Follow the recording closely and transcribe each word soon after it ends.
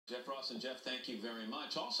Jeff Ross and Jeff, thank you very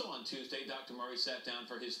much. Also on Tuesday, Dr. Murray sat down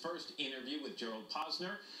for his first interview with Gerald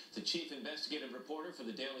Posner, the chief investigative reporter for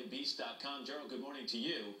thedailybeast.com. Gerald, good morning to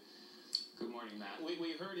you. Good morning, Matt.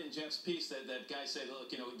 We heard in Jeff's piece that guy said,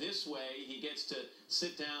 look, this way he gets to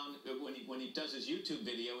sit down when he does his YouTube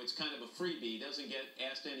video. It's kind of a freebie. He doesn't get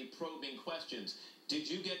asked any probing questions. Did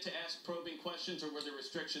you get to ask probing questions, or were there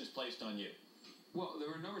restrictions placed on you? Well, there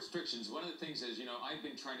were no restrictions. One of the things is, I've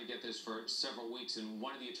been trying to get this for several weeks, and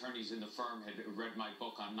one of the attorneys in the firm had read my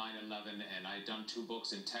book on 9/11, and I had done 2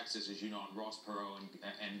 books in Texas, as you know, on Ross Perot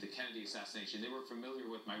and the Kennedy assassination. They were familiar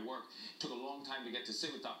with my work. It took a long time to get to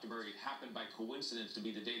sit with Dr. Murray. It happened by coincidence to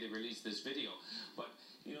be the day they released this video. But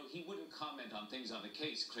he wouldn't comment on things on the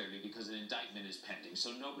case, clearly, because an indictment is pending.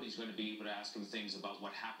 So nobody's going to be able to ask him things about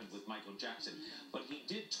what happened with Michael Jackson. But he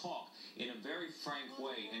did talk in a very frank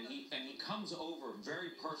way, and he comes over very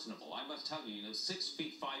personable. I must tell you, 6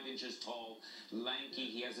 feet 5 inches tall, lanky.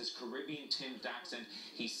 He has this Caribbean-tinged accent.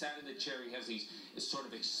 He sat in the chair. He has these sort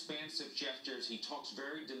of expansive gestures. He talks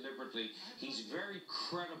very deliberately. He's very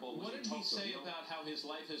credible. What did he say about how his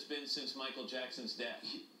life has been since Michael Jackson's death?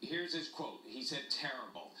 Here's his quote. He said, "Terrible.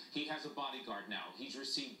 He has a bodyguard now. He's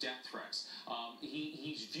received death threats.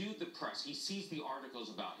 He's viewed the press. He sees the articles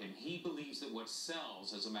about him. He believes that what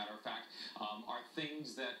sells, as a matter of fact, are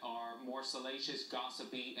things that are more salacious,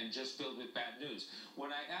 gossipy, and just filled with bad news."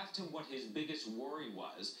 When I asked him what his biggest worry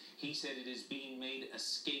was, he said it is being made a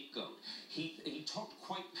scapegoat. He talked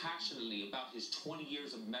quite passionately about his 20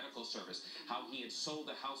 years of medical service, how he had sold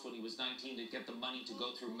the house when he was 19 to get the money to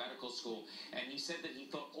go through medical school, and he said that he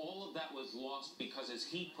thought all of that was lost because, as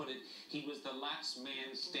he put it, he was the last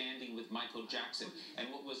man standing with Michael Jackson.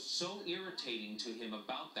 And what was so irritating to him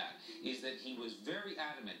about that is that he was very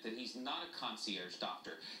adamant that he's not a concierge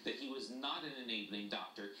doctor, that he was not an enabling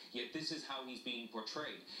doctor, yet this is how he's being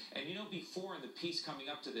portrayed. And before in the piece coming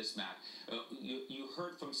up to this, Matt, you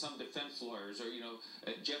heard from some defense lawyers, or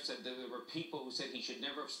Jeff said that there were people who said he should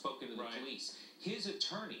never have spoken to the police. His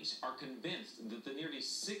attorneys are convinced that the nearly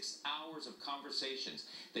 6 hours of conversations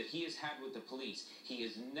that he has had with the police, he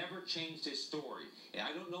has never changed his story. And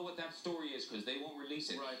I don't know what that story is because they won't release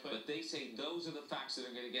it. Right, but they say those are the facts that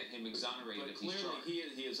are going to get him exonerated if he's charged.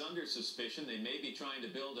 Clearly he is under suspicion. They may be trying to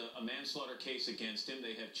build a manslaughter case against him.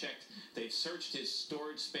 They have checked, they've searched his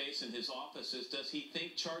storage space and his offices. Does he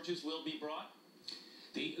think charges will be brought?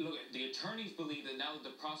 The attorneys believe that now that the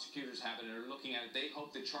prosecutors have it and are looking at it, they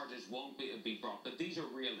hope the charges won't be brought. But these are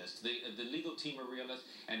realists. The legal team are realists,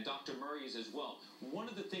 and Dr. Murray is as well. One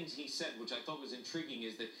of the things he said, which I thought was intriguing,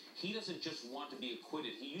 is that he doesn't just want to be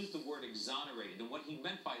acquitted. He used the word exonerated, and what he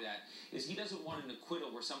meant by that is he doesn't want an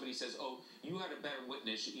acquittal where somebody says, "Oh, you had a better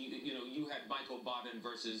witness. You had Michael Baden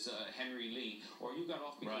versus Henry Lee, or you got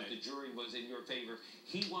off because the jury was in your favor."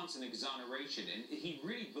 He wants an exoneration, and he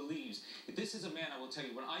really believes this is a man. I will tell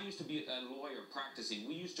you, when I used to be a lawyer practicing,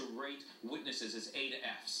 we used to rate witnesses as A to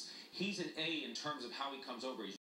Fs. He's an A in terms of how he comes over. He's